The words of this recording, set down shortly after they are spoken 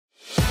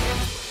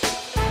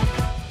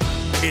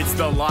It's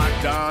the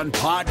Locked On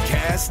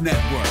Podcast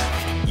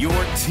Network, your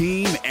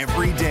team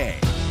every day.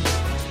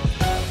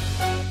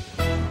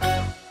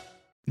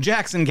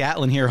 Jackson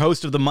Gatlin here,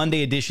 host of the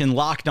Monday edition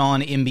Locked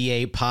On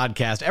NBA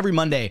podcast. Every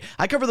Monday,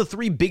 I cover the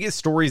three biggest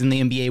stories in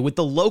the NBA with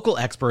the local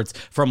experts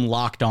from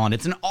Locked On.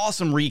 It's an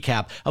awesome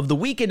recap of the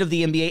weekend of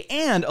the NBA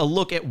and a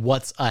look at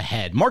what's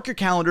ahead. Mark your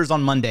calendars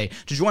on Monday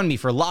to join me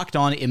for Locked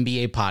On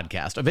NBA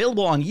podcast,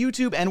 available on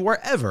YouTube and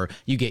wherever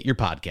you get your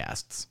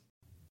podcasts.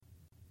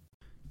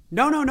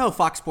 No,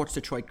 Fox Sports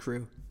Detroit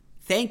crew.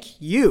 Thank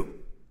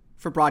you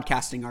for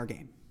broadcasting our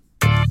game.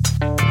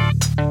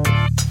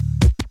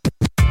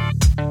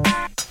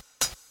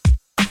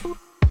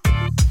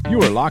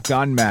 You are Locked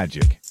On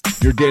Magic,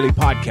 your daily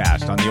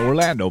podcast on the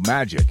Orlando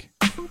Magic.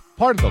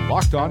 Part of the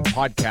Locked On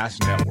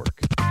Podcast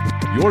Network,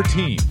 your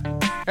team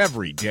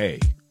every day.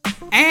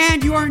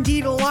 And you are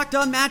indeed Locked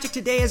On Magic.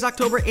 Today is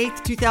October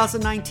 8th,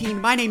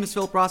 2019. My name is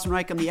Philip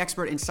Rossman-Reich. I'm the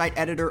expert and site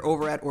editor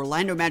over at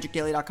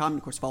OrlandoMagicDaily.com. And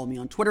of course, follow me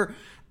on Twitter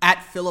at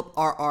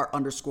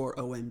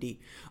PhilipRR_OMD.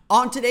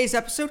 On today's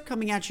episode,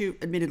 coming at you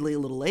admittedly a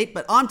little late,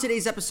 but on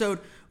today's episode,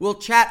 we'll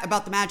chat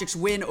about the Magic's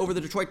win over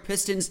the Detroit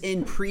Pistons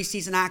in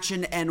preseason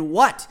action and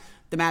what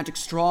the Magic's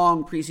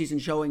strong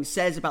preseason showing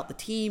says about the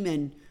team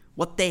and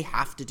what they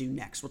have to do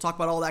next. We'll talk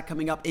about all that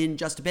coming up in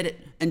just a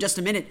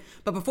minute.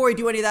 But before we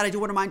do any of that, I do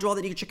want to remind you all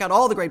that you can check out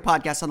all the great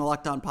podcasts on the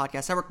Locked On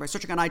Podcast Network by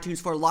searching on iTunes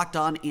for Locked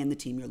On and the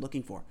team you're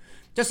looking for.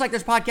 Just like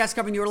there's podcasts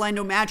covering the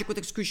Orlando Magic with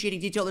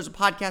excruciating detail, there's a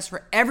podcast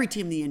for every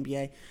team in the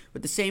NBA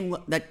with the same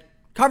that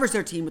covers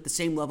their team with the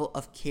same level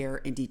of care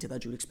and detail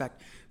that you would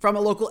expect from a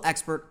local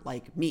expert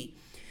like me.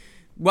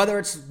 Whether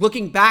it's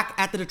looking back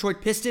at the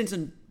Detroit Pistons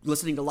and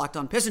listening to Locked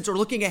On Pistons or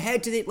looking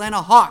ahead to the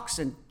Atlanta Hawks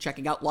and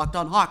checking out Locked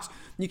On Hawks,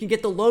 you can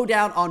get the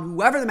lowdown on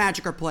whoever the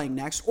Magic are playing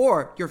next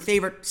or your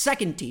favorite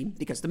second team,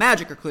 because the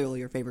Magic are clearly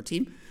your favorite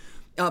team,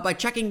 by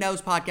checking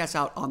those podcasts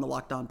out on the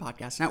Locked On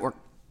Podcast Network.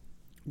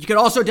 You can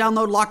also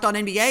download Locked On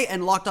NBA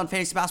and Locked On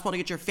Fantasy Basketball to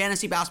get your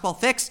fantasy basketball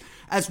fix,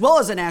 as well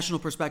as a national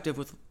perspective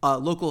with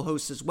local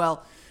hosts as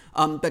well.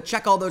 But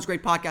check all those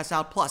great podcasts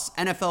out, plus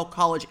NFL,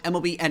 college,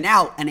 MLB, and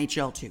now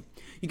NHL too.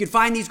 You can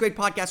find these great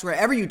podcasts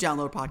wherever you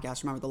download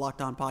podcasts. Remember, the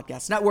Locked On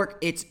Podcast Network,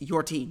 it's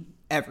your team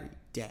every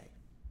day.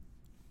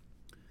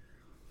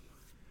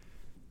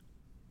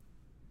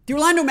 The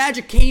Orlando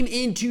Magic came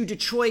into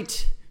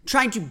Detroit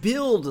trying to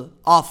build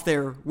off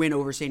their win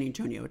over San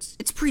Antonio. It's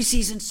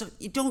preseason, so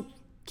you don't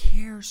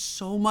care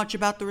so much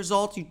about the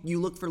results. You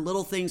look for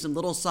little things and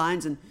little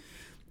signs. And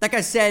like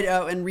I said,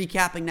 in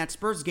recapping that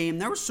Spurs game,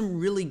 there were some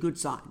really good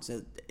signs.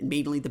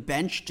 Mainly the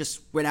bench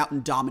just went out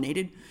and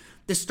dominated.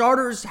 The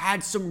starters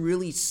had some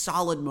really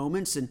solid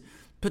moments and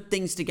put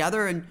things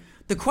together. And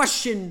the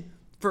question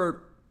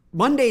for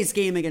Monday's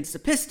game against the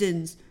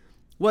Pistons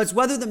was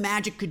whether the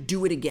Magic could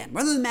do it again,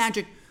 whether the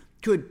Magic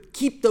could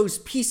keep those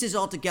pieces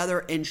all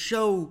together and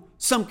show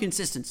some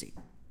consistency.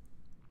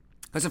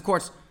 Because, of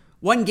course,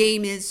 one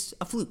game is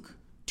a fluke.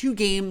 2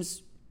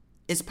 games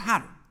is a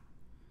pattern.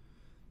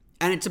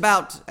 And it's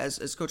about,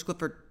 as Coach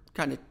Clifford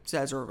kind of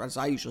says, or as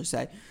I usually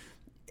say,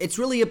 it's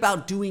really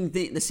about doing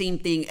the same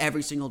thing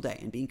every single day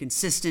and being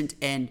consistent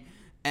and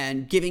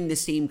giving the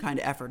same kind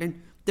of effort.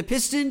 And the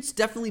Pistons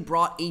definitely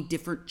brought a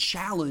different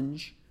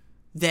challenge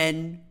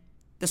than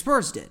the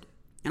Spurs did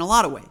in a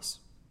lot of ways.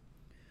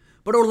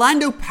 But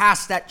Orlando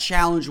passed that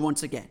challenge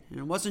once again. And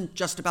it wasn't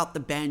just about the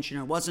bench, and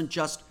it wasn't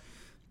just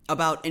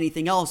about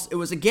anything else. It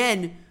was,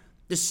 again,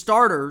 the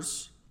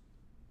starters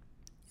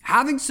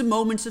having some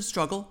moments of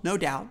struggle, no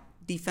doubt.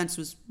 Defense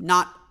was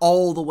not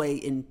all the way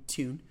in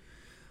tune.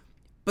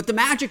 But the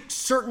Magic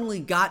certainly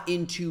got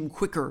in tune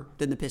quicker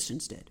than the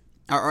Pistons did,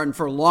 or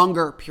for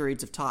longer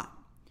periods of time.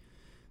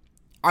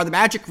 Are the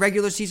Magic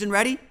regular season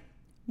ready?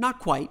 Not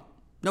quite.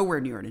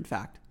 Nowhere near it, in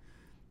fact.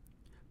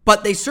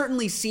 But they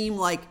certainly seem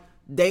like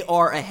they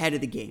are ahead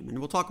of the game. And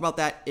we'll talk about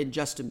that in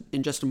just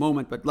a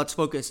moment, but let's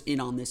focus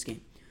in on this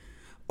game.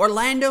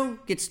 Orlando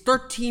gets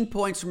 13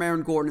 points from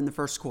Aaron Gordon in the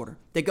first quarter.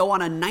 They go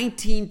on a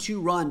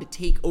 19-2 run to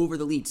take over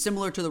the lead,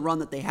 similar to the run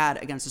that they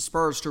had against the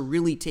Spurs to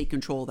really take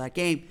control of that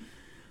game.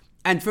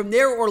 And from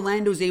there,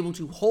 Orlando is able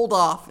to hold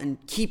off and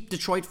keep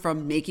Detroit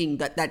from making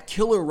that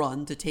killer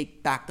run to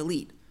take back the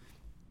lead.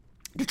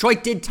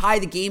 Detroit did tie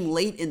the game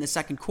late in the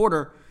second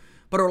quarter,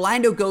 but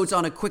Orlando goes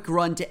on a quick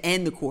run to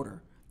end the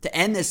quarter, to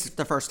end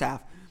the first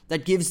half,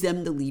 that gives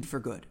them the lead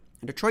for good.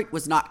 And Detroit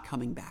was not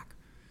coming back.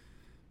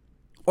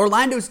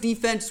 Orlando's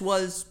defense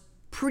was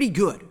pretty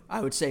good,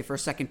 I would say, for a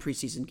second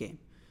preseason game.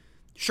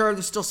 Sure,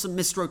 there's still some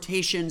missed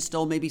rotations,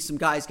 still maybe some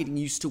guys getting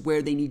used to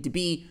where they need to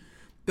be.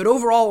 But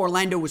overall,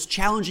 Orlando was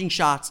challenging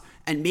shots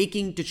and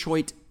making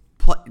Detroit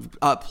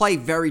play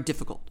very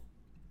difficult.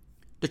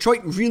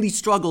 Detroit really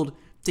struggled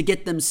to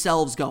get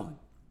themselves going.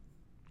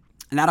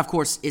 And that, of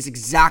course, is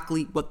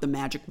exactly what the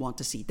Magic want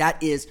to see.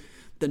 That is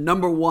the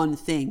number one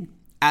thing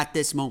at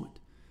this moment.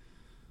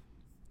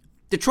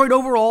 Detroit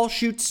overall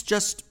shoots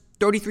just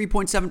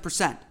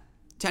 33.7%,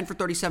 10 for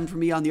 37 for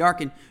me on the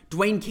arc. And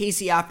Dwayne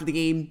Casey, after the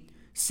game,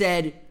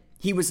 said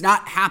he was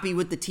not happy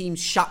with the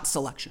team's shot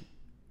selection.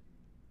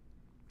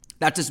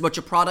 That's as much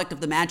a product of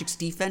the Magic's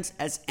defense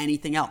as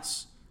anything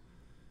else.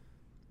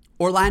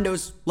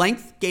 Orlando's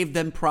length gave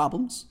them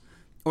problems.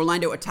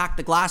 Orlando attacked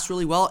the glass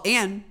really well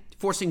and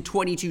forcing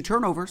 19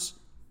 turnovers,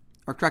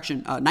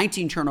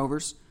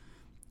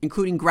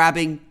 including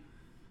grabbing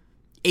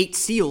 8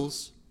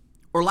 steals.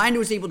 Orlando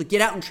was able to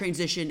get out in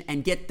transition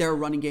and get their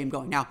running game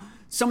going. Now,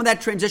 some of that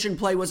transition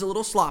play was a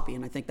little sloppy,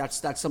 and I think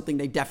that's something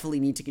they definitely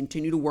need to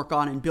continue to work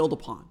on and build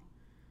upon.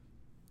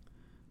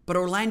 But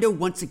Orlando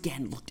once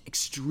again looked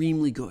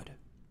extremely good.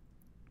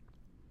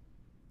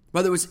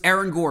 Whether it was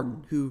Aaron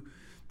Gordon, who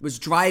was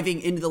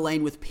driving into the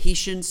lane with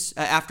patience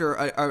after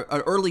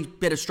an early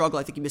bit of struggle.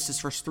 I think he missed his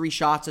first 3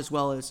 shots as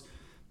well as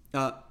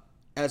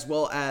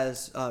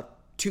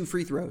 2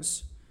 free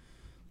throws.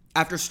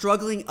 After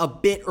struggling a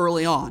bit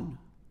early on,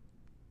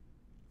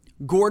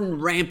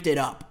 Gordon ramped it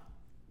up.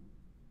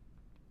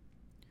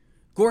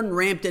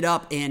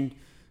 And,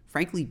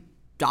 frankly,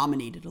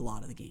 dominated a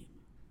lot of the game.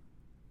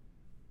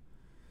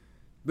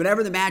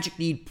 Whenever the Magic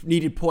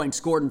needed points,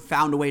 Gordon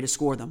found a way to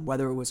score them,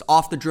 whether it was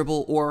off the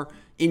dribble or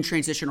in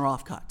transition or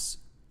off cuts.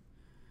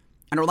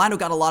 And Orlando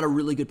got a lot of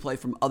really good play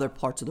from other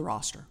parts of the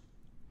roster.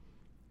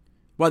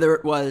 Whether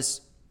it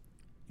was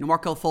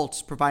Markelle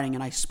Fultz providing a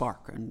nice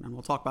spark, and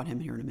we'll talk about him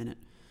here in a minute,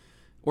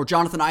 or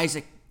Jonathan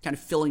Isaac kind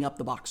of filling up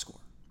the box score.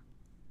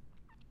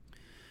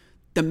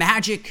 The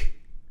Magic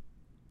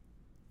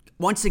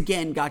once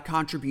again got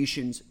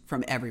contributions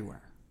from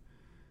everywhere.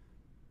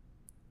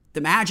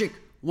 The Magic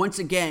once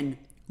again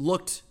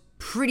looked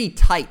pretty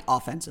tight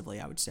offensively,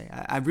 I would say.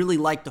 I really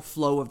like the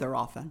flow of their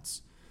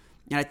offense.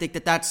 And I think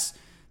that that's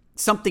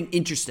something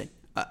interesting.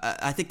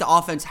 I think the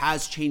offense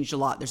has changed a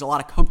lot. There's a lot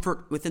of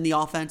comfort within the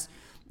offense.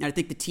 And I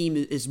think the team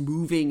is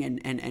moving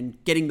and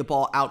getting the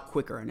ball out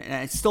quicker. And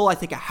it's still, I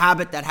think, a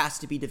habit that has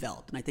to be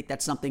developed. And I think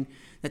that's something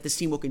that this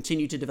team will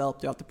continue to develop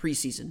throughout the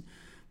preseason.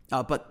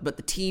 But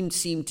the team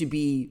seemed to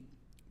be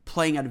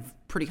playing at a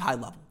pretty high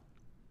level.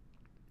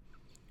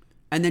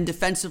 And then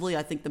defensively,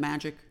 I think the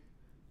Magic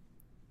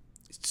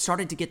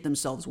started to get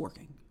themselves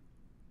working.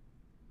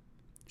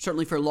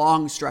 Certainly for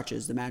long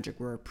stretches, the Magic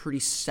were pretty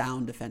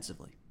sound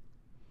defensively.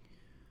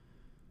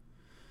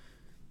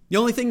 The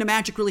only thing the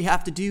Magic really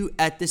have to do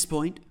at this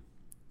point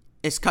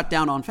is cut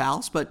down on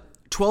fouls, but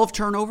 12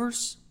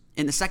 turnovers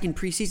in the second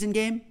preseason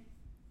game,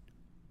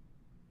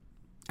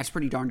 that's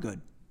pretty darn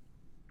good.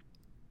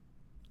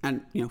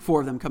 And,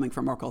 4 of them coming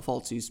from Markelle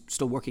Fultz, who's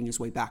still working his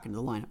way back into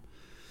the lineup.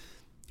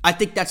 I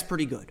think that's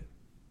pretty good.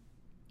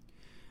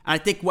 And I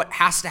think what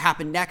has to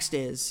happen next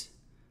is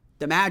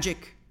the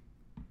Magic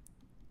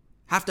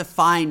have to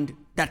find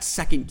that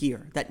second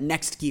gear, that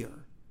next gear.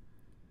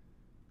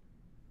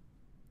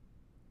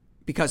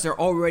 Because they're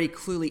already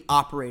clearly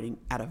operating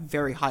at a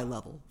very high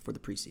level for the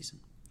preseason.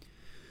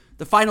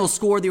 The final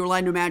score, the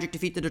Orlando Magic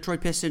defeat the Detroit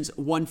Pistons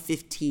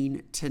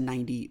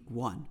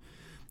 115-91.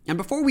 And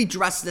before we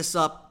dress this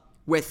up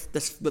with the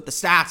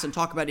stats and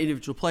talk about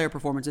individual player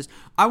performances,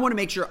 I want to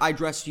make sure I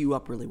dress you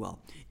up really well.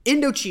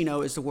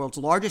 Indochino is the world's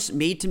largest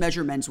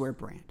made-to-measure menswear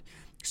brand.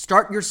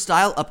 Start your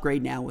style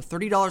upgrade now with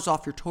 $30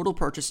 off your total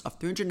purchase of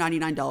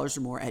 $399 or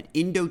more at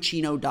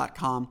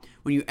Indochino.com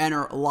when you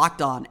enter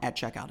Locked On at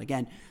checkout.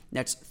 Again,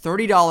 that's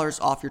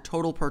 $30 off your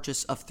total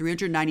purchase of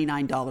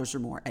 $399 or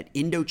more at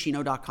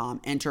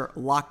Indochino.com. Enter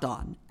Locked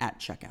On at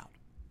checkout.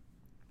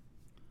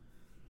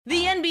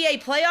 The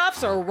NBA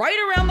playoffs are right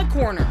around the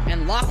corner,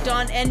 and Locked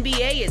On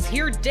NBA is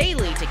here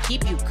daily to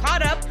keep you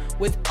caught up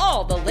with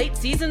all the late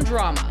season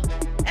drama.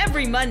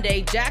 Every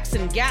Monday,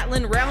 Jackson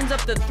Gatlin rounds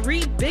up the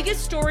 3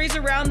 biggest stories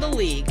around the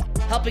league,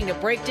 helping to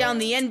break down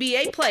the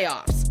NBA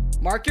playoffs.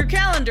 Mark your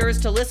calendars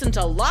to listen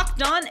to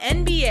Locked On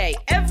NBA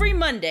every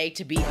Monday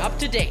to be up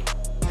to date.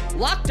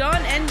 Locked On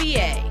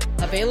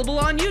NBA, available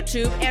on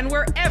YouTube and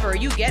wherever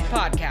you get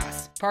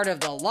podcasts. Part of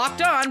the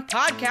Locked On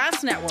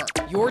Podcast Network,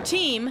 your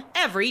team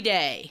every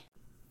day.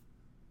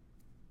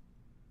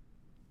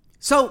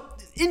 So,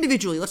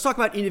 individually, let's talk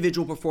about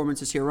individual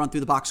performances here, run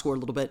through the box score a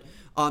little bit.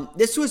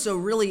 This was a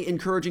really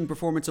encouraging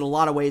performance in a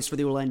lot of ways for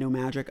the Orlando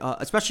Magic,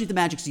 especially the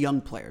Magic's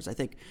young players. I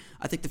think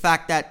the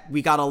fact that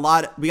we got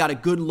a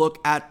good look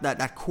at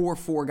that core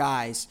 4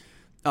 guys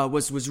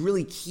was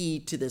really key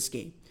to this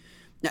game.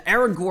 Now,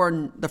 Aaron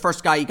Gordon, the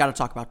first guy you got to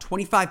talk about,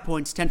 25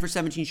 points, 10 for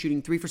 17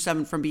 shooting, 3 for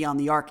 7 from beyond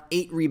the arc,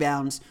 8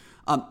 rebounds,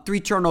 3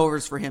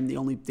 turnovers for him. The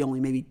only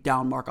maybe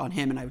down mark on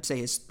him, and I would say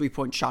his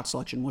 3-point shot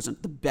selection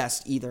wasn't the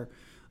best either.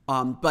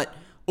 But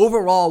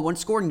overall,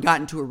 once Gordon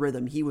got into a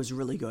rhythm, he was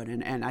really good.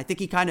 And I think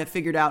he kind of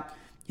figured out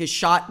his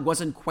shot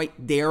wasn't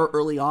quite there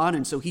early on,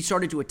 and so he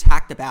started to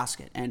attack the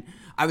basket. And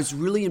I was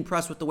really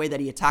impressed with the way that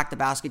he attacked the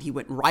basket. He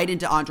went right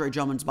into Andre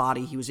Drummond's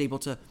body. He was able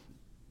to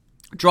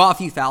draw a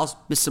few fouls,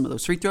 missed some of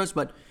those free throws,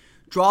 but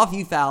draw a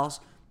few fouls.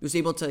 He was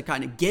able to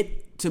kind of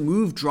get to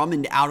move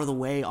Drummond out of the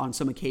way on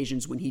some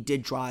occasions when he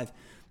did drive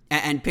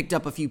and picked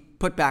up a few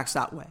putbacks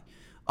that way.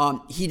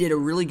 He did a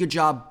really good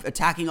job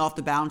attacking off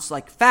the bounce,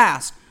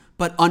 fast,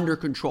 but under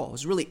control. It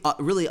was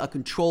really a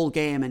controlled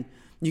game, and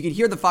you could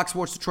hear the Fox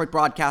Sports Detroit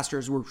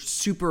broadcasters were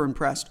super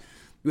impressed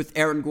with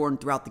Aaron Gordon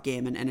throughout the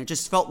game, and it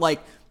just felt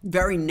like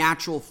very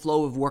natural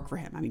flow of work for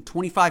him. I mean,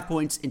 25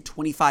 points in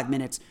 25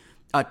 minutes,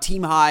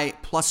 team high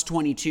plus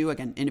 22.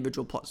 Again,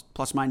 individual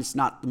plus minus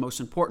not the most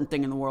important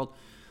thing in the world,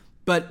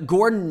 but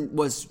Gordon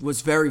was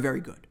very, very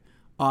good.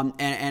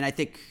 And I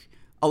think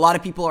a lot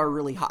of people are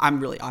really high. I'm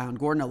really high on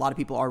Gordon. A lot of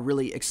people are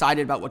really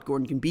excited about what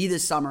Gordon can be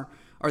this summer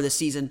or this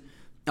season.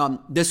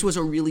 This was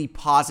a really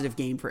positive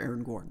game for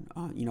Aaron Gordon.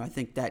 I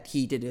think that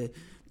he did a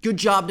good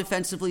job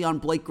defensively on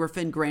Blake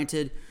Griffin.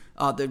 Granted,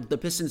 the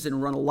Pistons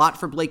didn't run a lot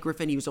for Blake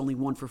Griffin. He was only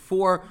 1 for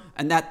 4,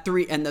 and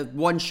the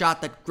one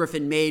shot that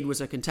Griffin made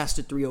was a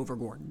contested 3 over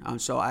Gordon.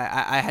 So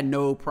I had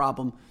no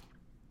problem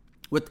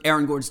with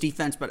Aaron Gordon's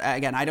defense, but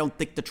again, I don't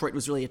think Detroit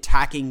was really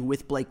attacking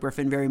with Blake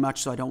Griffin very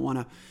much, so I don't want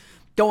to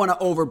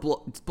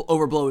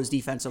overblow his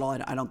defense at all.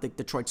 I don't think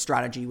Detroit's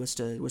strategy was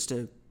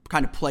to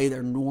kind of play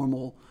their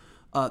normal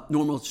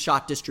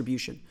shot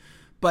distribution.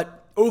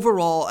 But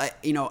overall,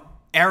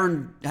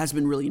 Aaron has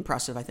been really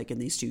impressive, I think, in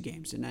these 2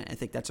 games, and I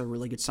think that's a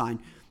really good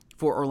sign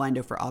for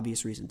Orlando for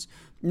obvious reasons.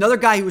 Another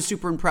guy who was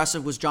super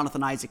impressive was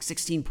Jonathan Isaac.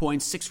 16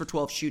 points, 6 for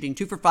 12 shooting,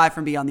 2 for 5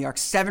 from beyond the arc,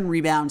 7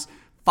 rebounds,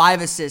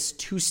 5 assists,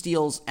 2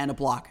 steals, and a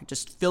block.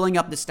 Just filling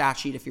up the stat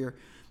sheet. If you're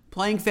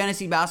playing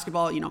fantasy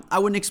basketball, I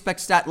wouldn't expect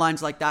stat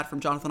lines like that from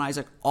Jonathan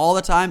Isaac all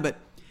the time, but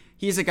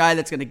he's a guy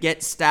that's going to get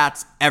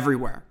stats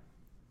everywhere.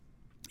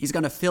 He's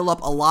going to fill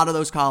up a lot of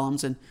those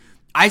columns, and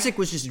Isaac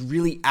was just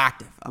really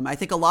active. I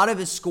think a lot of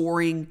his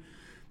scoring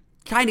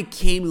kind of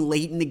came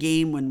late in the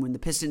game when the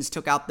Pistons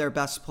took out their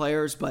best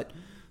players, but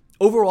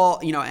overall,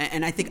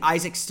 and I think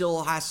Isaac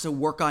still has to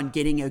work on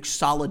getting a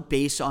solid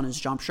base on his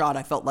jump shot.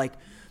 I felt like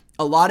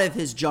a lot of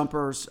his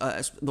jumpers,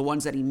 the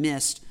ones that he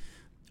missed,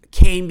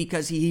 came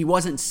because he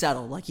wasn't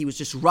settled. Like he was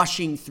just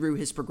rushing through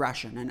his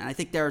progression. And I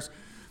think there's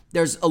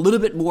a little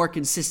bit more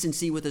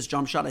consistency with his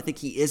jump shot. I think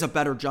he is a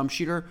better jump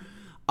shooter.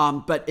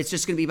 But it's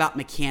just going to be about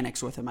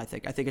mechanics with him, I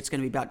think. I think it's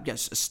going to be about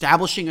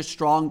establishing a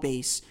strong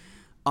base.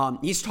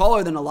 He's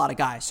taller than a lot of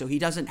guys, so he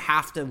doesn't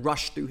have to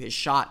rush through his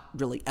shot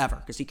really ever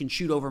because he can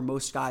shoot over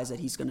most guys that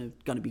he's going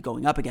to be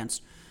going up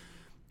against.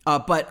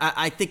 But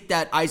I think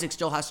that Isaac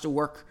still has to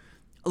work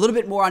a little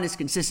bit more on his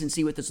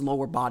consistency with his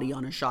lower body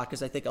on his shot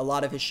because I think a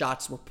lot of his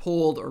shots were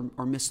pulled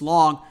or missed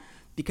long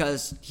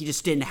because he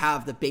just didn't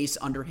have the base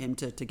under him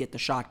to get the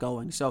shot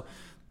going. So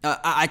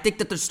I think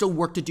that there's still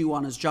work to do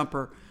on his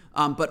jumper.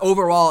 But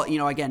overall,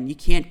 again, you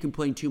can't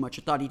complain too much.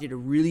 I thought he did a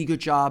really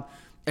good job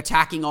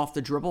attacking off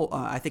the dribble.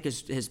 I think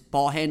his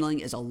ball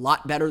handling is a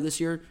lot better this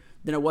year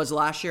than it was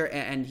last year,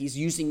 and he's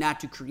using that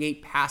to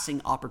create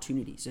passing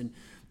opportunities. And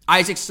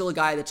Isaac's still a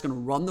guy that's going to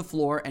run the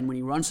floor, and when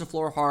he runs the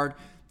floor hard,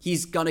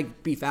 he's going to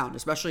be found,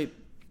 especially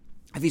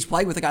if he's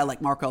playing with a guy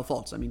like Markelle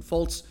Fultz. I mean,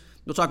 Fultz,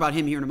 we'll talk about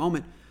him here in a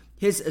moment.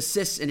 His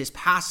assists and his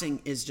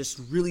passing is just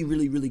really,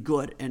 really, really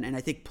good, and I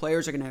think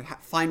players are going to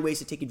find ways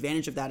to take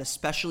advantage of that,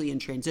 especially in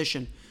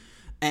transition.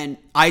 And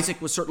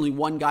Isaac was certainly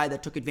one guy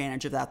that took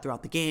advantage of that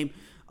throughout the game.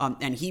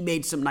 And he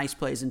made some nice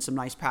plays and some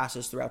nice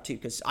passes throughout too,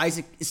 because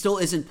Isaac still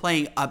isn't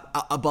playing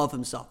above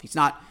himself. He's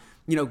not,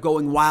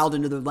 going wild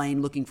into the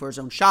lane looking for his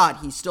own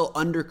shot. He's still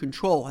under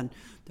control. And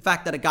the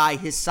fact that a guy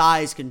his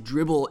size can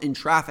dribble in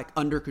traffic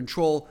under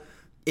control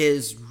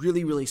is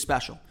really, really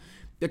special.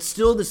 But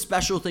still the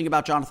special thing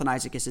about Jonathan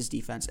Isaac is his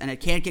defense, and it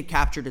can't get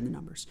captured in the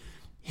numbers.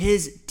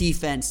 His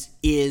defense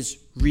is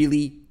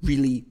really,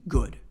 really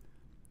good.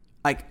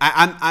 Like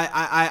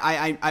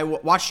I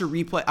watched a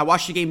replay. I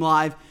watched the game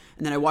live,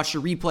 and then I watched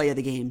a replay of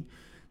the game.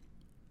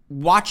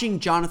 Watching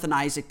Jonathan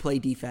Isaac play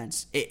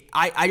defense,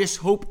 I just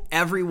hope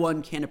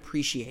everyone can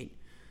appreciate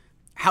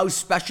how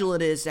special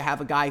it is to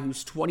have a guy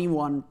who's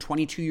 21,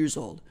 22 years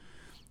old,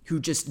 who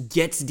just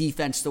gets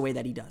defense the way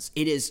that he does.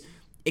 It is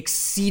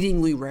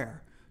exceedingly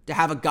rare to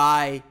have a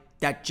guy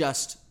that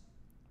just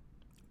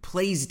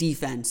plays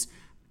defense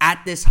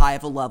at this high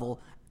of a level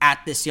at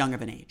this young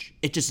of an age.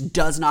 It just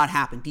does not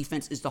happen.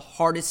 Defense is the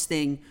hardest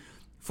thing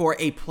for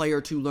a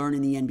player to learn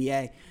in the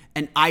NBA,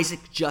 and Isaac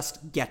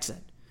just gets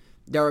it.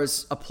 There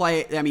was a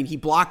play, he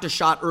blocked a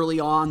shot early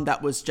on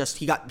that was just,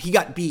 he got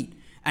beat,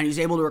 and he was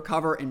able to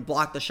recover and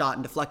block the shot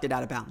and deflect it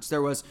out of bounds.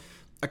 There was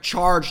a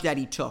charge that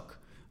he took.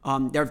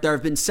 There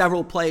have been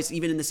several plays,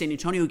 even in the San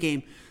Antonio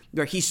game,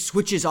 where he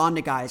switches on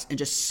to guys and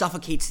just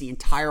suffocates the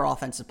entire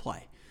offensive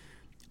play.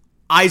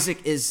 Isaac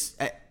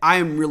I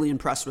am really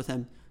impressed with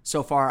him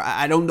so far.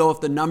 I don't know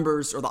if the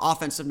numbers or the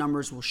offensive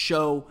numbers will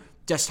show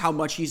just how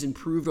much he's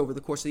improved over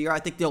the course of the year. I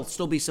think there'll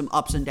still be some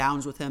ups and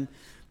downs with him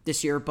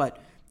this year,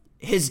 but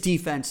his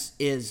defense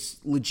is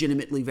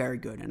legitimately very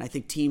good, and I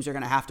think teams are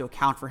going to have to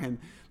account for him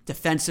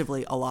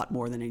defensively a lot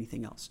more than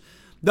anything else.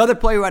 The other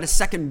player who had a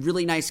second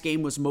really nice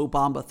game was Mo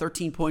Bamba.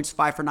 13 points,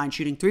 5 for 9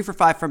 shooting, 3 for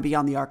 5 from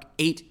beyond the arc,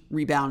 8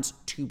 rebounds,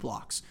 2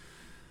 blocks.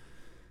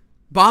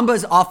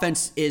 Bamba's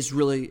offense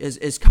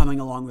is coming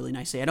along really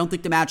nicely. I don't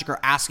think the Magic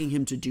are asking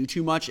him to do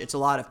too much. It's a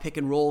lot of pick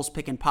and rolls,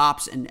 pick and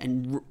pops,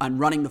 and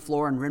running the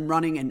floor and rim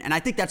running, and I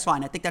think that's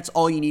fine. I think that's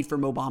all you need for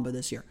Mo Bamba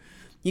this year.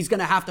 He's going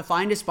to have to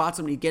find his spots,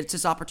 and when he gets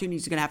his opportunity,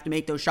 he's going to have to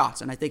make those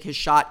shots, and I think his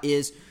shot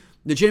is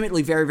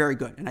legitimately very, very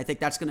good, and I think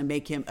that's going to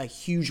make him a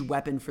huge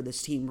weapon for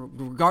this team,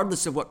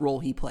 regardless of what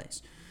role he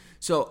plays.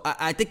 So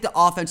I think the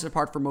offensive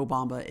part for Mo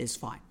Bamba is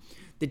fine.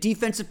 The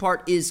defensive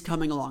part is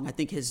coming along. I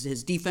think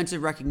his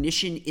defensive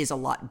recognition is a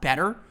lot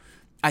better.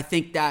 I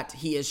think that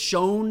he has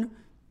shown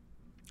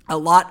a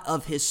lot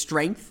of his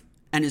strength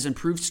and his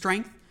improved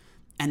strength,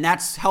 and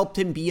that's helped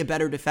him be a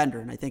better defender.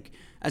 And I think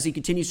as he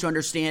continues to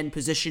understand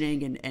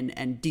positioning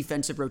and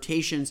defensive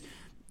rotations,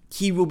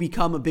 he will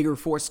become a bigger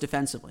force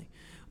defensively.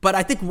 But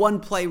I think one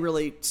play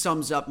really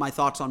sums up my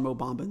thoughts on Mo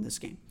Bamba in this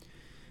game.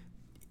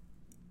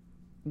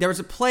 There was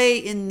a play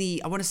in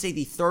the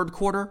third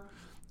quarter,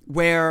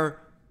 where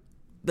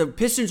the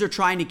Pistons are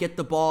trying to get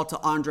the ball to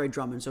Andre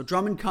Drummond. So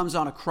Drummond comes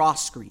on a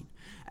cross screen,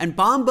 and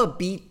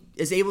Bamba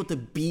is able to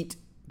beat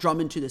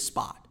Drummond to the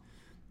spot.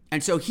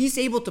 And so he's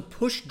able to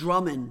push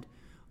Drummond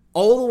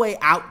all the way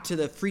out to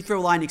the free throw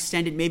line,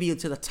 extended maybe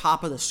to the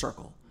top of the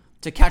circle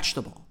to catch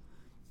the ball.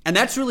 And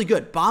that's really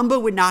good.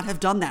 Bamba would not have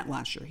done that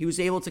last year. He was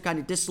able to kind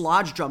of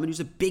dislodge Drummond, who's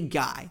a big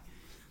guy,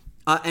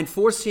 and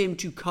force him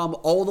to come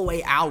all the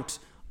way out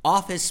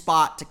off his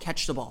spot to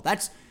catch the ball.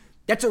 That's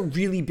a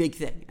really big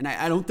thing. And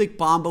I don't think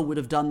Bamba would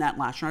have done that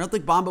last year. I don't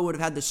think Bamba would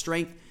have had the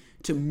strength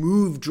to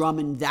move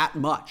Drummond that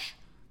much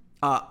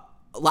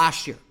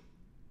last year.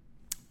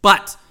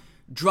 But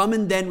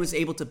Drummond then was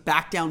able to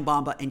back down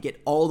Bamba and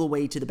get all the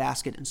way to the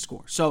basket and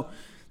score. So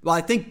while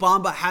I think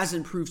Bamba has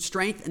improved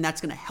strength and that's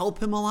going to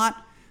help him a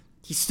lot,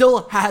 he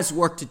still has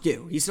work to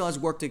do. He still has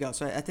work to go.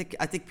 So I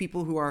think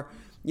people who are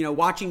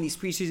watching these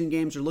preseason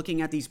games or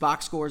looking at these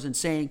box scores and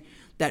saying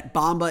that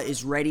Bamba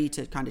is ready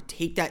to kind of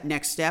take that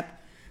next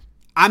step,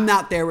 I'm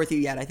not there with you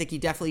yet. I think he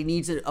definitely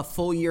needs a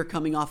full year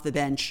coming off the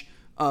bench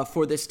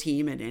for this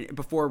team, and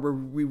before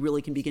we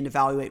really can begin to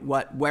evaluate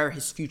where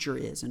his future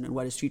is and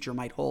what his future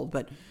might hold.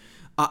 But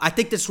I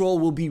think this role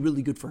will be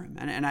really good for him,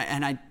 and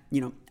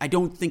I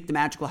don't think the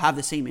Magic will have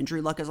the same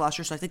injury luck as last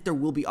year. So I think there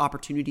will be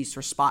opportunities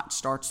for spot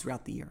starts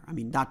throughout the year. I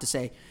mean, not to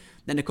say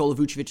that Nikola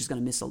Vucevic is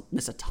going to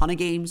miss a ton of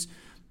games,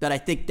 but I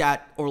think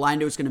that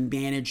Orlando is going to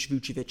manage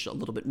Vucevic a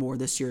little bit more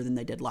this year than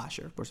they did last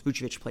year. Of course,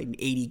 Vucevic played in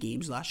 80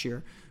 games last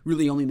year,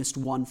 really only missed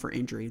one for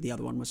injury. The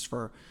other one was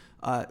for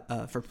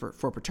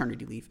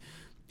paternity leave.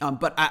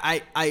 But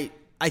I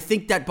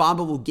think that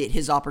Bamba will get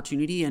his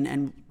opportunity,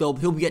 and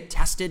he'll get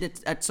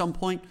tested at some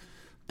point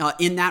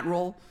in that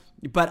role.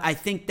 But I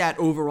think that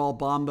overall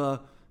Bamba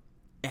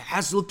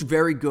has looked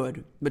very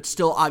good, but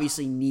still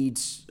obviously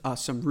needs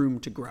some room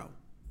to grow.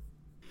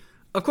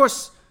 Of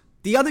course,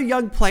 the other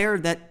young player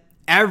that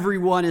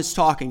everyone is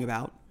talking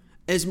about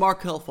is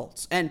Markelle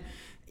Fultz. And,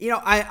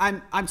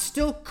 I'm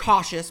still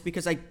cautious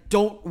because I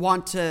don't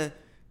want to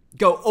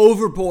go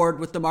overboard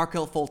with the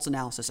Markelle Fultz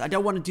analysis. I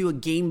don't want to do a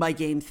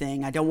game-by-game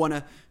thing. I don't want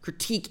to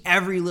critique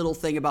every little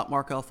thing about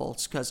Markelle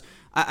Fultz because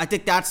I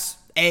think that's,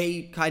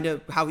 A, kind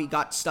of how he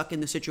got stuck in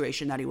the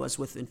situation that he was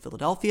with in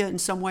Philadelphia in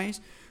some ways.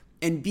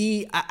 And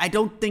B, I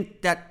don't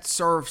think that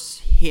serves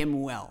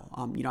him well.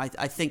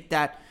 I think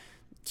that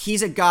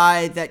he's a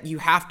guy that you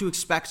have to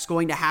expect is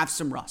going to have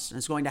some rust and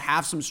is going to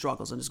have some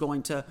struggles and is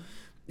going to,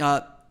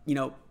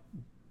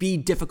 be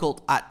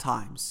difficult at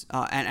times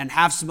and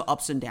have some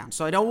ups and downs.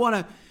 So I don't want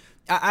to,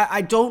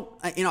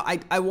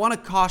 I want to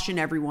caution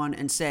everyone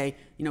and say,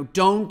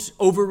 don't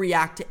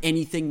overreact to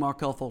anything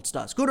Markelle Fultz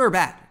does, good or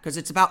bad, because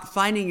it's about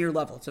finding your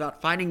level. It's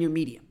about finding your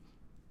medium.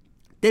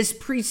 This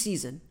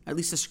preseason, at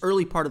least this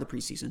early part of the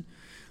preseason,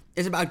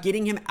 is about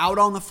getting him out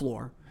on the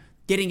floor,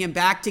 getting him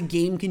back to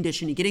game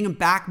conditioning, getting him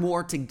back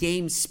more to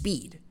game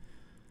speed.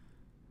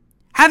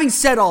 Having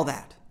said all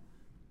that,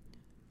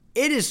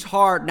 it is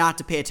hard not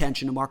to pay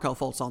attention to Markelle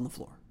Fultz on the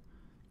floor.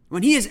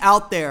 When he is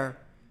out there,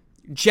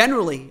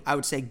 generally, I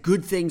would say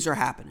good things are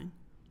happening.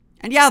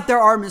 And yeah, there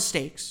are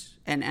mistakes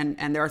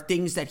and there are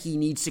things that he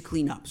needs to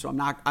clean up. So I'm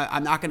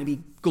not going to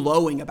be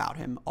glowing about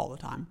him all the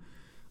time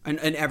in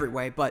every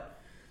way. But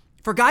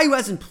for a guy who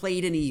hasn't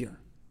played in a year,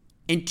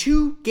 in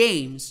 2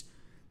 games,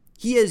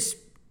 he is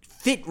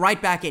fit right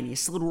back in. He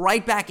slid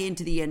right back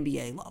into the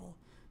NBA level.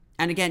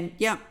 And again,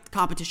 yeah,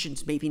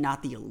 competition's maybe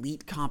not the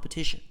elite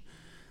competition,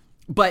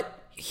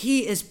 but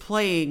he is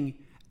playing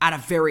at a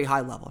very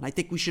high level. And I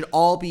think we should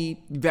all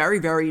be very,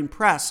 very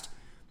impressed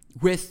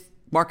with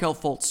Markelle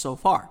Fultz so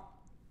far.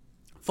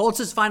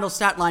 Fultz's final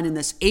stat line in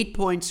this: 8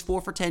 points,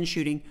 4 for 10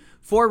 shooting,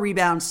 4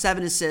 rebounds,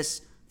 7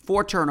 assists,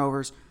 4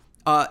 turnovers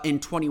in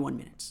 21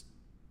 minutes.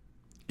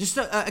 Just,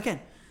 again,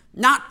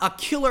 not a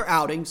killer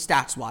outing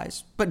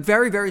stats-wise, but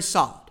very, very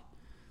solid.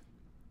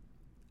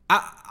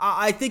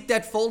 I think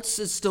that Fultz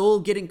is still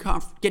getting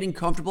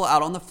comfortable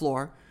out on the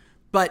floor,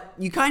 but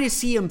you kind of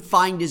see him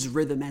find his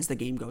rhythm as the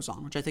game goes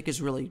on, which I think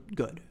is really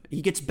good.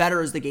 He gets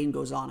better as the game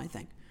goes on, I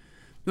think.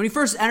 When he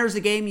first enters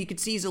the game, you can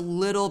see he's a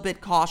little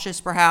bit cautious,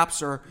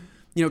 perhaps, or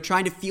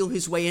trying to feel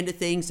his way into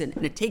things, and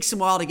it takes him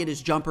a while to get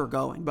his jumper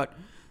going, but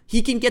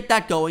he can get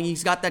that going.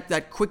 He's got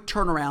that quick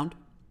turnaround,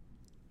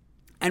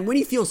 and when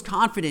he feels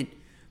confident,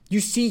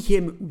 you see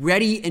him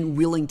ready and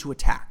willing to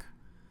attack.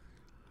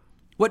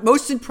 What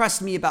most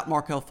impressed me about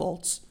Markelle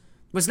Fultz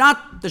was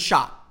not the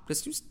shot,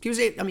 because he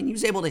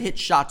was able to hit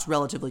shots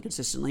relatively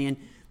consistently, and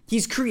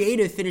he's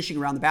creative finishing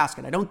around the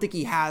basket. I don't think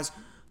he has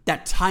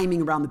that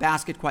timing around the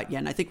basket quite yet,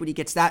 and I think when he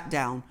gets that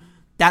down,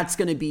 that's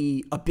going to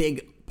be a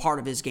big part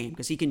of his game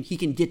because he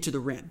can get to the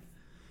rim.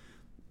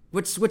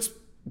 What's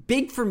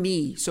big for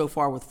me so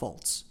far with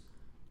Fultz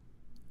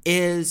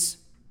is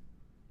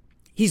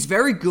he's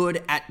very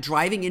good at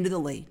driving into the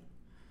lane,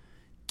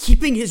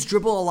 keeping his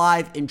dribble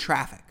alive in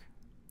traffic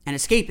and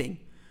escaping,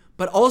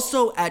 but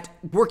also at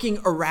working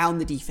around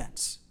the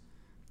defense.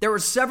 There were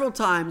several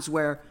times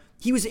where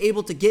he was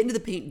able to get into the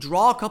paint,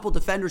 draw a couple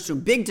defenders to him,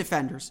 big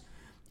defenders,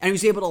 and he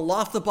was able to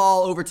loft the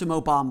ball over to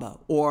Mo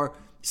Bamba or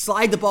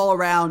slide the ball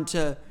around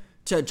to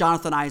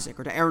Jonathan Isaac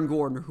or to Aaron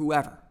Gordon or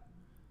whoever.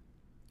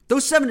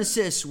 Those 7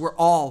 assists were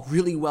all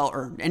really well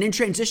earned. And in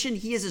transition,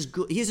 he is as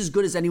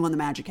good as anyone the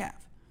Magic have.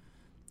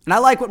 And I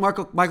like what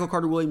Michael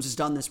Carter-Williams has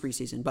done this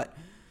preseason, but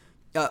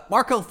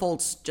Markelle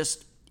Fultz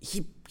just,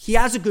 he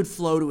has a good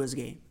flow to his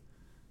game.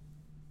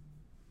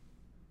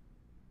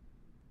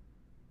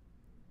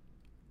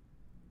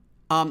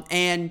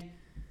 And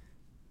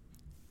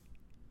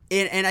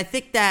I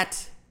think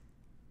that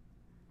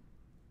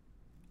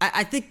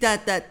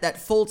that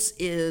Fultz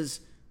is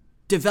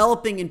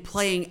developing and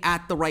playing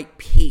at the right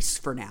pace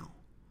for now.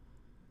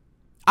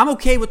 I'm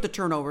okay with the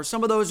turnovers.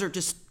 Some of those are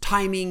just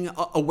timing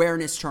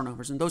awareness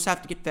turnovers, and those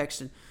have to get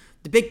fixed. And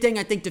the big thing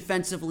I think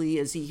defensively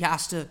is he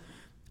has to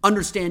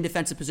understand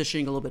defensive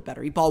positioning a little bit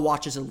better. He ball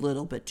watches a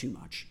little bit too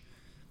much.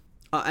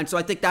 And so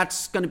I think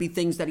that's going to be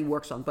things that he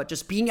works on. But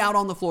just being out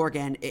on the floor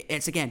again,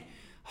 it's, again,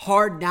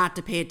 hard not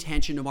to pay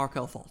attention to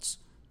Markelle Fultz.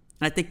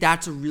 And I think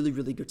that's a really,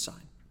 really good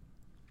sign.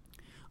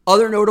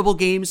 Other notable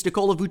games,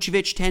 Nikola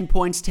Vucevic, 10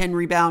 points, 10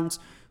 rebounds,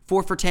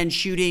 4 for 10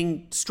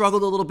 shooting.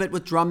 Struggled a little bit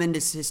with Drummond.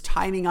 His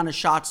timing on his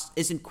shots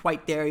isn't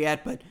quite there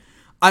yet, but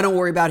I don't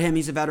worry about him.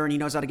 He's a veteran. He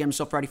knows how to get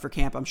himself ready for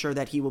camp. I'm sure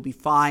that he will be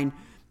fine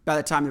by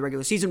the time the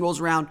regular season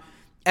rolls around.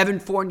 Evan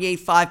Fournier,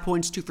 5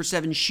 points, 2 for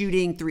 7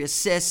 shooting, 3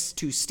 assists,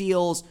 2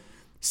 steals.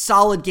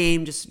 Solid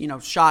game, just,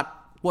 shot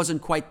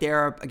wasn't quite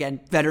there. Again,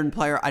 veteran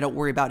player. I don't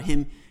worry about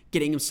him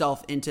getting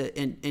himself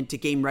into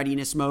game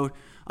readiness mode.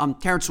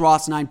 Terrence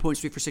Ross, 9 points,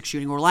 3 for 6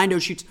 shooting. Orlando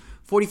shoots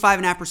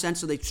 45.5%,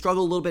 so they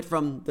struggle a little bit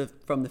from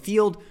the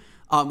field,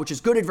 which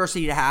is good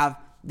adversity to have.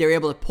 They're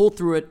able to pull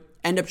through it,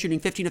 end up shooting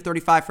 15 of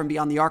 35 from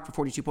beyond the arc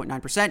for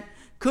 42.9%.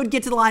 Could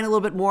get to the line a little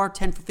bit more,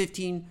 10 for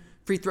 15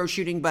 free throw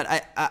shooting, but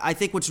I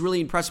think what's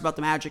really impressive about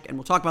the Magic, and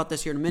we'll talk about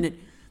this here in a minute,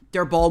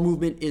 their ball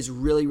movement is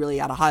really, really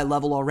at a high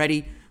level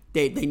already.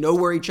 They know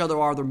where each other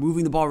are. They're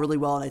moving the ball really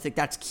well, and I think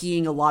that's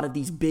keying a lot of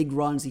these big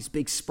runs, these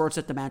big spurts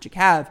that the Magic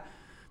have,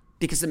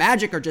 because the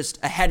Magic are just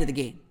ahead of the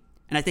game.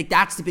 And I think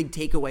that's the big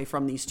takeaway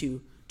from these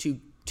two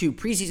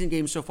preseason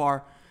games so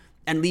far,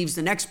 and leaves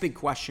the next big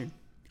question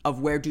of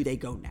where do they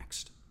go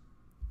next.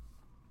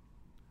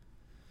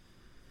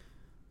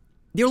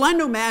 The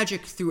Orlando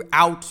Magic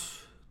throughout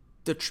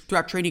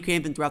training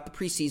camp and throughout the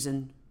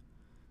preseason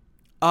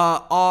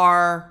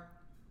are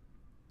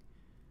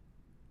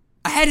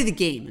ahead of the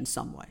game in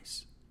some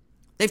ways.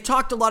 They've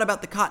talked a lot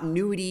about the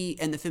continuity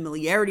and the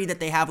familiarity that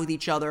they have with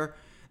each other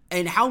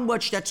and how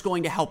much that's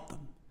going to help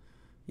them.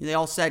 They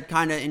all said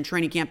kind of in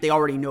training camp they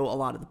already know a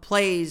lot of the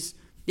plays.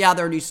 Yeah,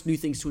 there are new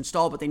things to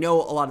install, but they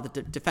know a lot of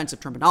the defensive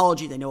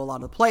terminology. They know a lot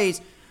of the plays.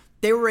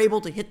 They were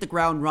able to hit the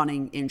ground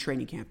running in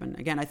training camp. And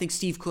again, I think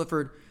Steve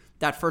Clifford,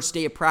 that first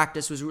day of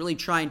practice, was really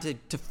trying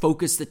to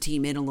focus the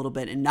team in a little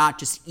bit and not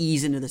just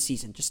ease into the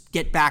season. Just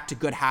get back to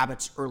good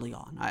habits early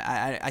on.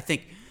 I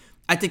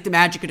think the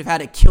Magic could have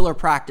had a killer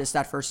practice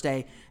that first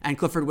day, and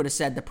Clifford would have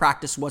said the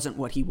practice wasn't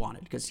what he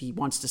wanted because he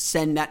wants to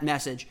send that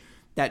message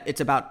that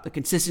it's about the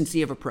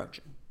consistency of approach.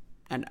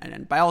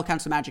 And by all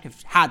accounts, the Magic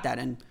have had that,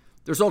 and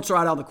the results are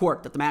out on the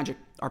court that the Magic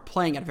are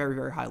playing at a very,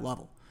 very high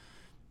level.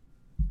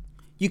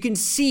 You can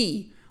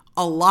see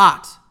a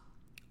lot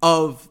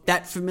of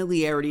that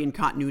familiarity and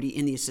continuity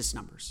in the assist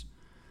numbers.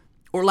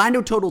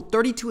 Orlando totaled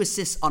 32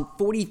 assists on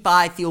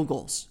 45 field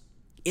goals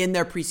in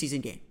their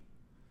preseason game.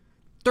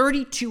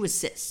 32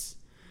 assists.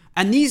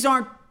 And these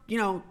aren't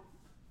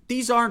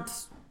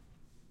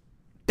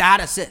bad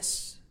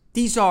assists.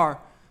 These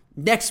are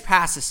next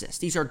pass assists.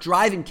 These are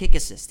drive and kick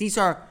assists.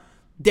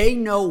 They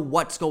know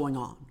what's going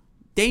on.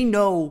 They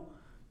know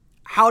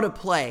how to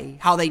play,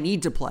 how they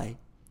need to play,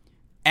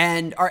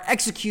 and are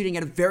executing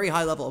at a very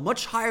high level, a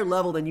much higher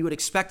level than you would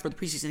expect for the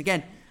preseason.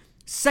 Again,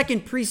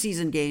 second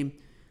preseason game,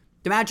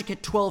 the Magic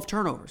had 12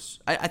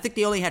 turnovers. I think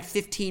they only had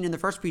 15 in the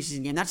first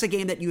preseason game. That's a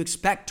game that you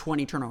expect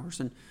 20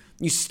 turnovers. And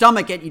you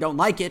stomach it, you don't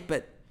like it,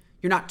 but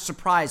you're not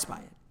surprised by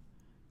it.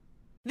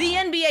 The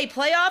NBA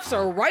playoffs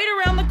are right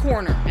around the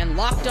corner, and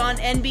Locked On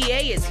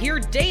NBA is here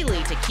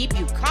daily to keep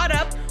you caught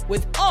up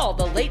with all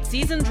the late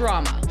season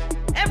drama.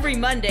 Every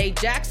Monday,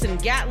 Jackson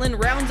Gatlin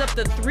rounds up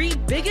the 3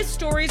 biggest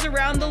stories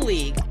around the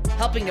league,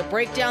 helping to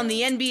break down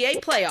the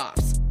NBA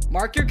playoffs.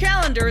 Mark your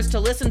calendars to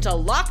listen to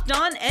Locked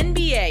On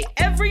NBA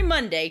every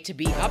Monday to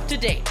be up to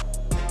date.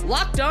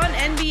 Locked On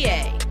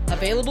NBA,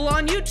 available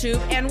on YouTube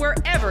and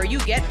wherever you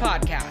get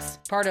podcasts.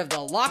 Part of the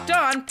Locked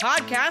On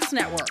Podcast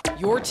Network,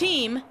 your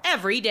team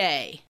every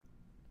day.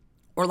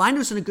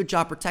 Orlando's done a good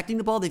job protecting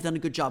the ball. They've done a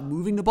good job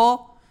moving the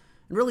ball.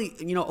 And really,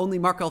 only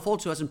Markelle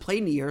Fultz, who hasn't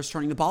played in a year, is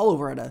turning the ball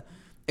over at an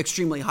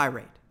extremely high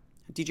rate.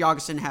 DJ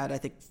Augustin had, I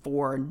think,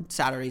 4 in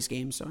Saturday's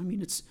game. So, I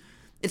mean,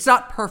 it's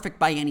not perfect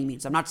by any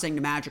means. I'm not saying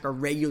the Magic are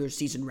regular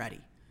season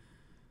ready.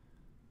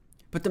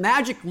 But the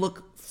Magic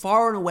look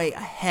far and away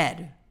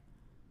ahead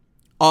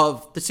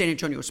of the San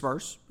Antonio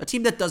Spurs, a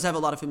team that does have a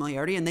lot of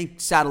familiarity, and they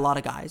sat a lot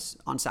of guys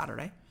on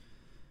Saturday.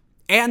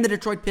 And the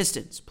Detroit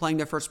Pistons, playing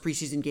their first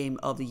preseason game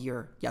of the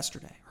year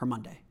yesterday, or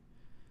Monday.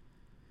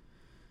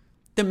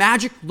 The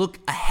Magic look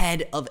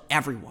ahead of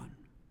everyone.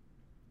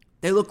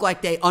 They look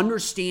like they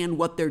understand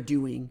what they're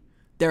doing.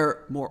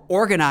 They're more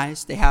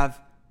organized. They have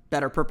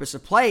better purpose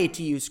of play,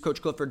 to use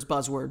Coach Clifford's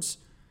buzzwords,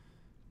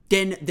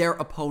 than their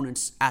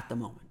opponents at the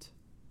moment.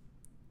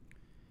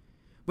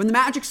 When the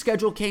Magic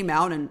schedule came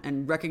out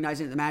and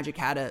recognizing that the Magic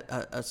had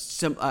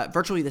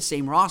virtually the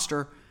same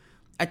roster,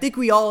 I think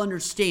we all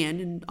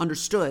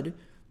understood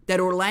that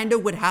Orlando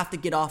would have to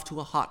get off to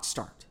a hot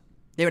start.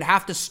 They would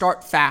have to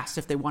start fast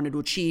if they wanted to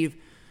achieve,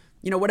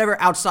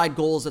 whatever outside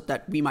goals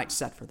that we might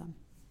set for them.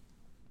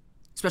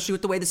 Especially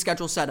with the way the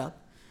schedule's set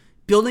up.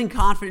 Building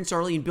confidence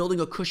early and building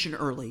a cushion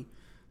early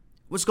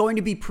was going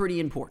to be pretty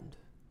important.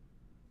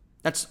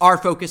 That's our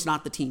focus,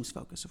 not the team's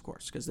focus, of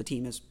course, because the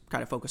team is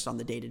kind of focused on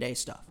the day-to-day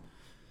stuff.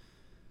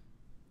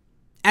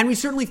 And we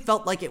certainly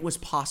felt like it was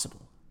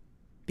possible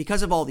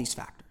because of all these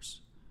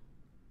factors.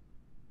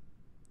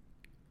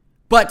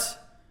 But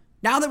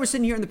now that we're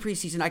sitting here in the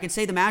preseason, I can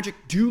say the Magic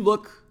do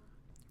look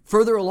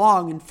further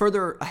along and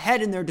further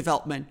ahead in their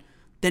development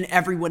than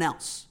everyone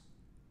else.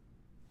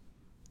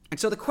 And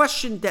so the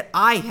question that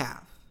I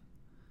have,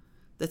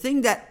 the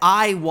thing that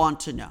I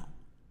want to know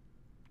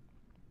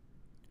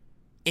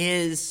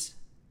is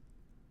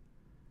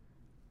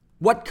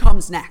what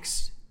comes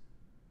next?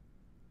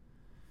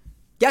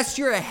 Yes,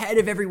 you're ahead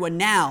of everyone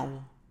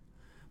now,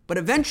 but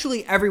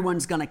eventually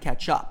everyone's going to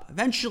catch up.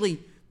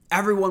 Eventually,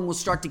 everyone will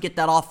start to get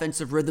that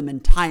offensive rhythm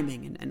and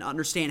timing and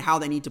understand how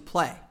they need to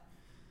play.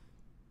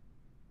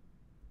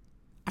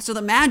 So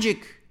the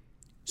Magic,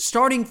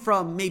 starting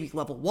from maybe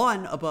level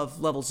 1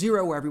 above level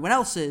 0 where everyone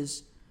else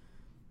is,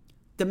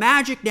 the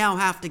Magic now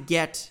have to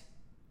get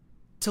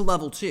to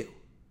level 2,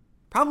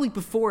 probably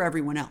before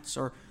everyone else,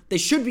 or they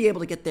should be able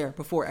to get there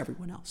before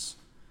everyone else.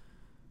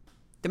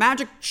 The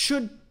Magic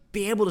should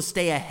be able to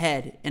stay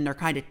ahead in their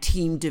kind of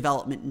team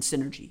development and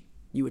synergy,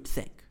 you would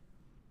think.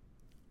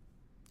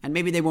 And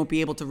maybe they won't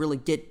be able to really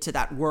get to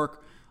that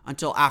work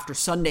until after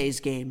Sunday's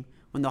game,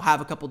 when they'll have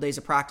a couple days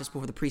of practice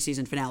before the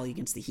preseason finale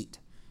against the Heat.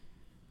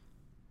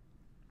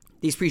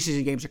 These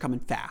preseason games are coming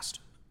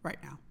fast right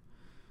now.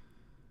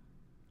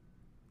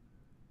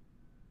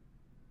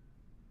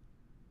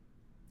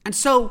 And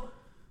so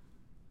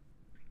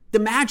the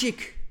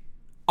Magic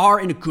are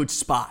in a good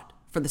spot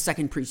for the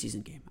second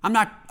preseason game. I'm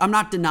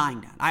not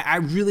denying that. I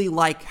really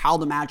like how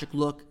the Magic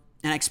look,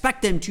 and I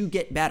expect them to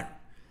get better.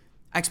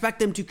 I expect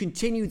them to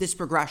continue this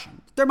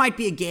progression. There might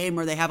be a game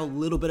where they have a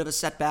little bit of a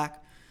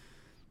setback.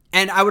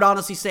 And I would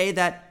honestly say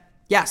that,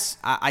 yes,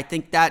 I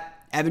think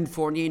that Evan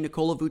Fournier,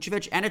 Nikola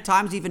Vucevic, and at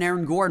times even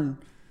Aaron Gordon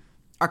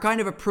are kind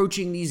of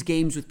approaching these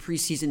games with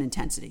preseason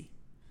intensity.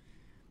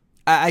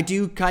 I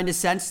do kind of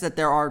sense that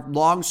there are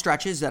long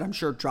stretches that I'm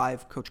sure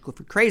drive Coach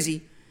Clifford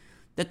crazy,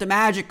 that the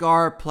Magic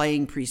are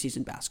playing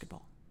preseason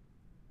basketball.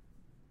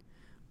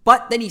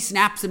 But then he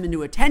snaps them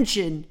into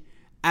attention,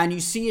 and you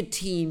see a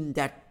team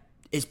that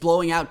is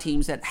blowing out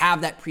teams that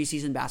have that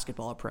preseason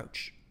basketball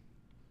approach.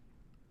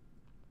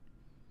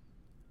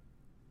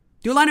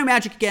 The Orlando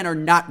Magic, again, are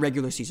not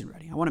regular season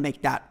ready. I want to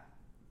make that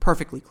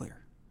perfectly clear.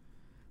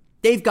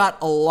 They've got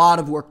a lot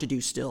of work to do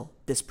still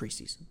this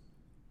preseason.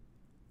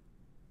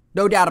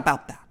 No doubt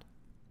about that.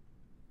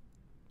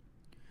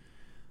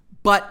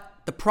 But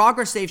the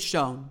progress they've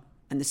shown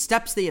and the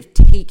steps they have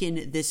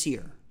taken this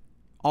year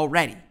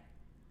already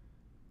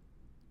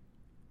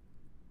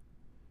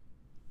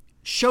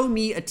show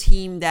me a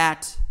team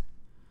that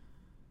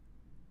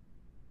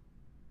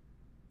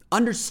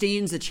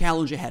understands the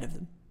challenge ahead of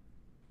them,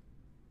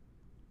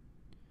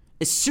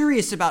 is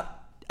serious about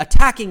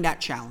attacking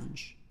that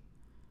challenge,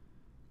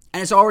 and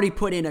has already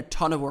put in a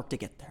ton of work to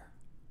get there.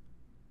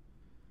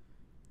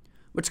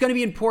 What's going to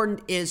be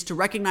important is to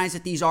recognize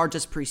that these are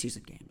just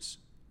preseason games.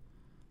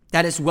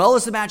 That as well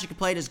as the Magic have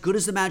played, as good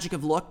as the Magic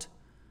have looked,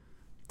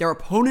 their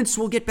opponents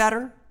will get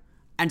better,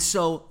 and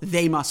so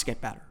they must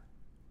get better.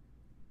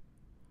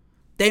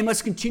 They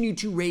must continue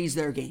to raise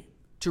their game,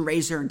 to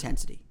raise their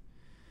intensity.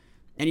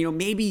 And,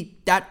 maybe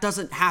that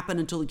doesn't happen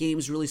until the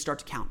games really start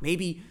to count.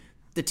 Maybe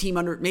the team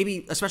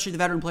maybe especially the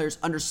veteran players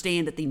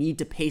understand that they need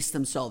to pace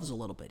themselves a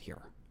little bit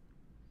here.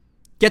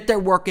 Get their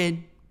work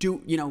in,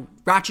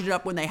 ratchet it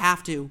up when they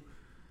have to,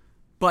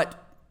 but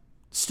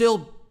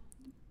still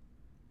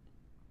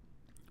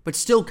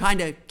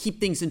kind of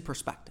keep things in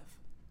perspective.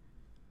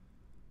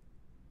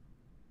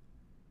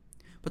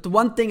 But the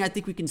one thing I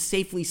think we can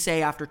safely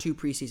say after 2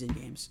 preseason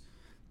games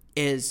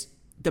is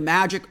the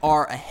Magic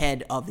are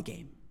ahead of the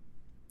game.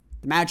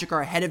 The Magic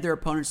are ahead of their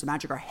opponents. The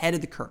Magic are ahead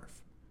of the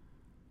curve.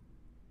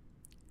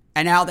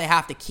 And now they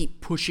have to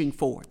keep pushing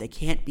forward. They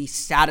can't be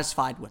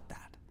satisfied with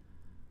that,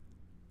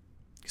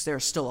 because there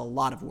is still a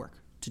lot of work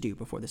to do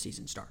before the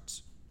season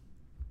starts.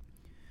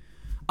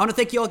 I want to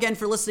thank you all again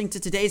for listening to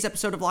today's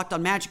episode of Locked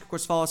On Magic. Of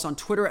course, follow us on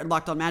Twitter at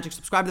Locked On Magic.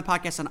 Subscribe to the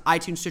podcast on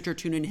iTunes, Stitcher,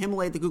 TuneIn,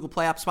 Himalaya, the Google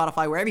Play app,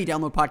 Spotify, wherever you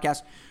download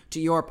podcasts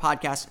to your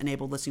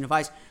podcast-enabled listening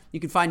device.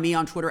 You can find me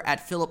on Twitter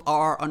at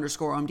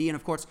PhilipR_OMD. And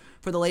of course,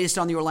 for the latest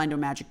on the Orlando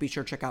Magic, be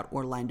sure to check out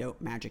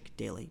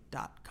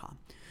OrlandoMagicDaily.com.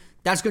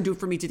 That's going to do it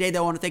for me today, though.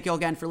 I want to thank you all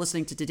again for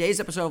listening to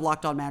today's episode of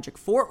Locked On Magic.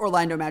 For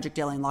Orlando Magic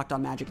Daily and Locked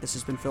On Magic, this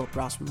has been Philip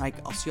Rossman-Reich.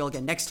 I'll see you all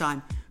again next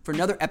time for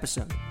another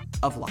episode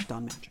of Locked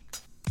On Magic.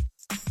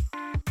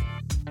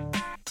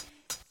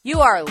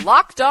 You are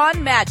Locked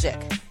On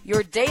Magic,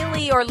 your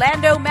daily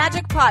Orlando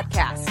Magic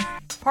podcast.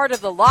 Part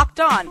of the Locked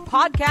On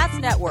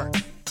Podcast Network.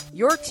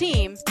 Your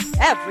team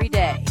every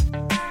day.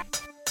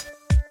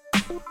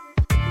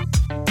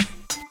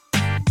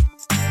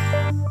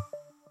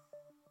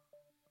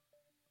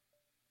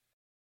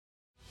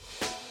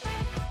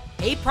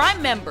 Hey,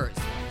 Prime members,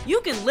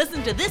 you can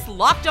listen to this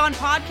Locked On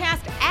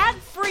podcast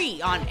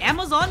ad-free on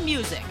Amazon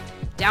Music.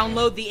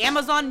 Download the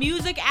Amazon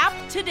Music app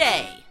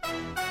today.